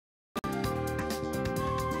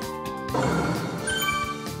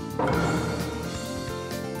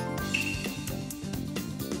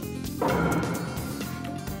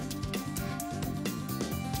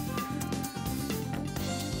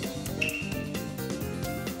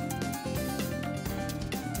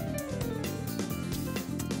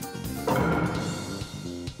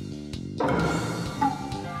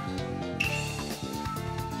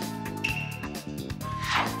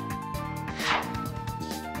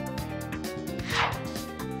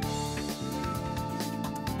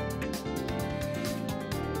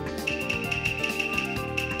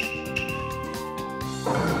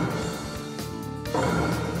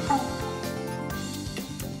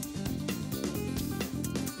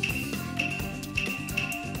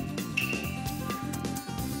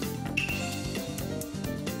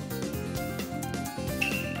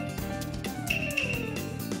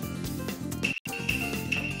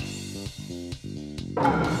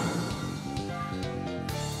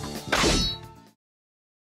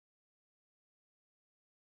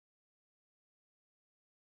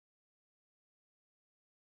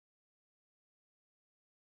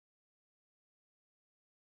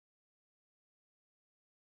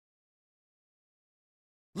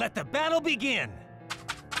Let the battle begin!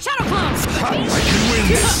 Shadow clones! I can win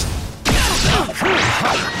this!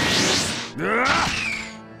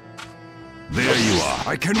 There you are.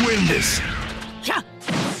 I can win this!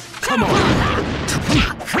 Come on!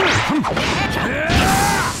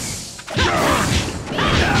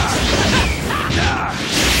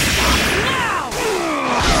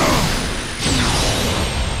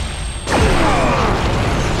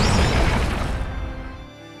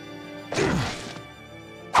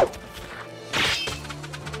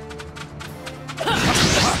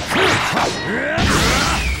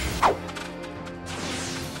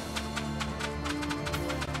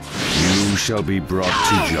 You shall be brought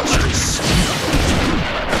to justice.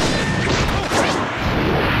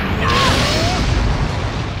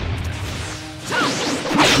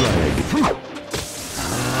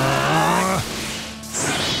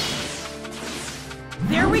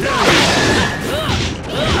 There we go!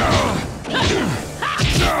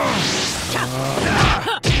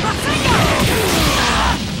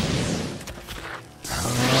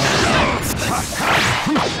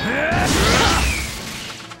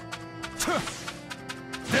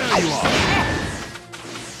 There you are!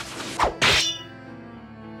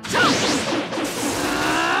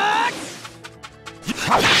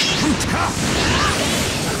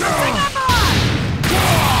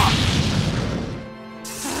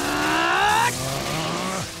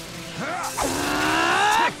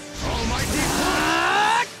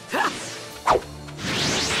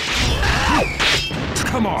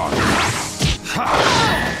 Come on!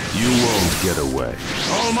 You won't get away.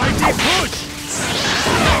 Almighty push!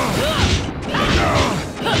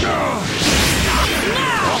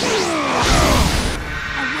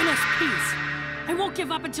 I win us peace. I won't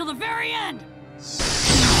give up until the very end.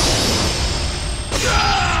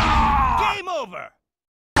 Game over!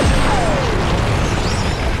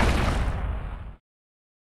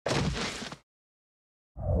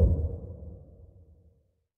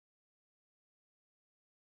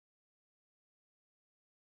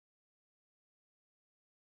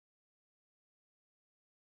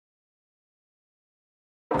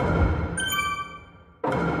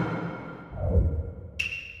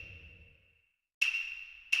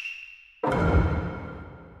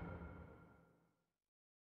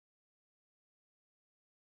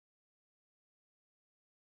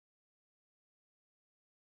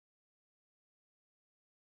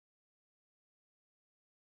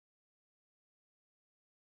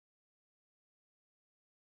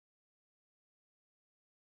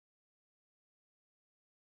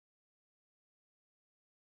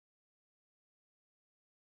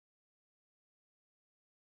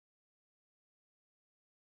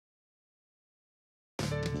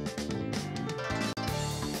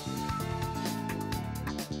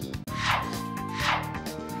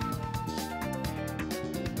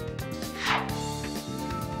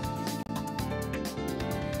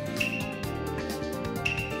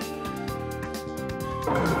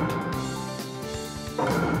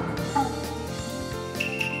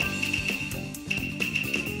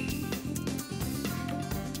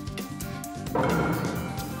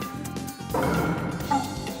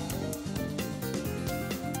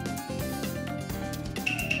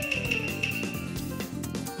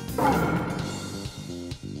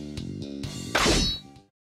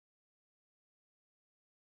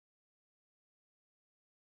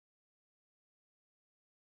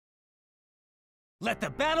 Let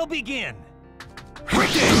the battle begin! Right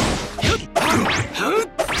there!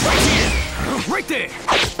 Right there!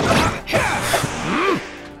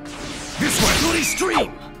 This way! Bloody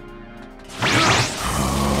stream!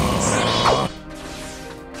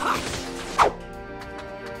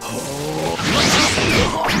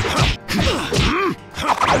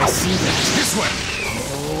 I see that. This way!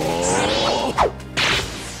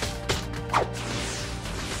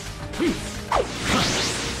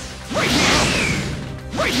 Right here!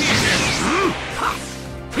 Right here!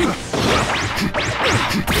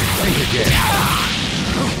 Think again.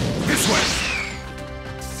 This way!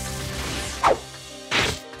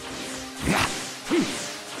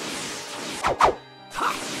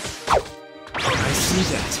 I see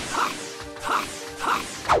that.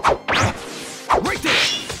 Right there!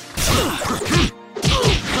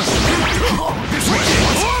 This way!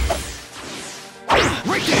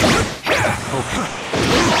 Right there! Okay.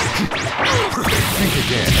 Think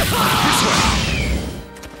again. This way!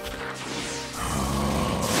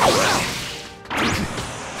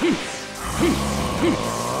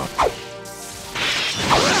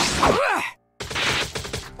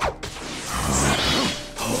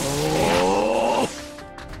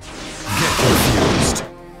 Get confused.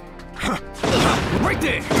 Right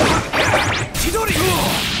there! Chidori!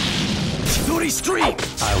 Chidori Stream!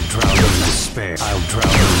 I'll drown in despair. I'll drown in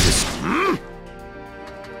despair.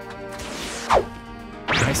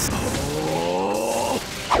 Nice. Oh.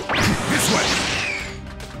 This way!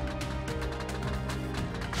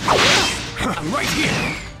 I'm right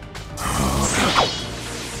here!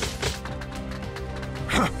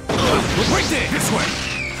 Right there! This way!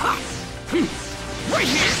 Right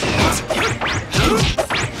here! The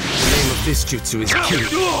name of this jutsu is Kiri.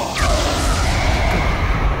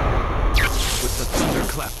 With the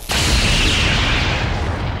thunderclap.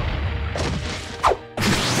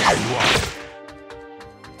 There you are!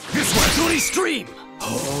 This way! Chidori Stream!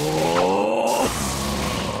 Oh.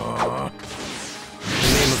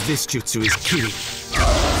 The name of this jutsu is Kiri.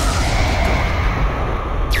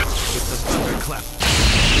 With the thunderclap.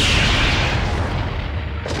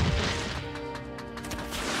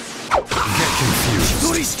 Get confused.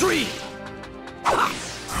 Chidori Stream!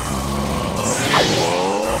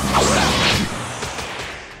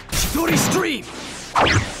 Chidori Stream!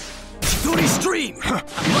 Chidori Stream! I'm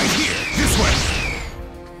right here! This way!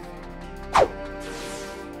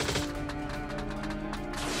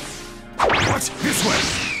 What? This way!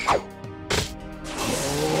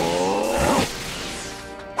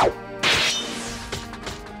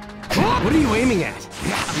 What are you aiming at?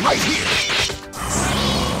 I'm right here!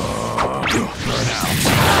 Burn out!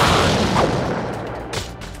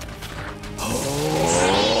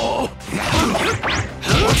 The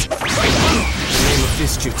name of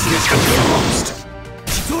this jutsu is confused.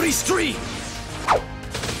 Chidori Stream!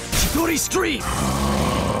 Chidori Stream!